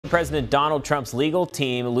President Donald Trump's legal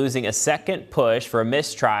team losing a second push for a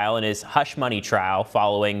mistrial in his hush money trial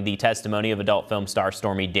following the testimony of adult film star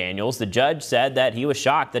Stormy Daniels. The judge said that he was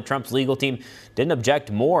shocked that Trump's legal team didn't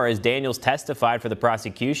object more as Daniels testified for the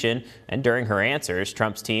prosecution, and during her answers,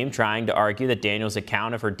 Trump's team trying to argue that Daniels'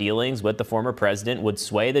 account of her dealings with the former president would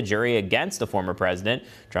sway the jury against the former president.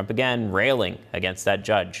 Trump again railing against that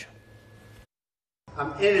judge.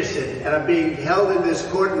 I'm innocent, and I'm being held in this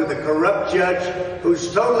court with a corrupt judge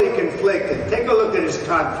who's totally conflicted. Take a look at his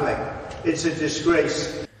conflict. It's a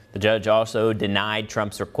disgrace. The judge also denied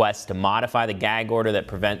Trump's request to modify the gag order that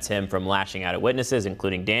prevents him from lashing out at witnesses,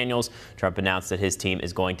 including Daniels. Trump announced that his team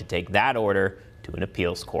is going to take that order to an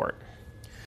appeals court.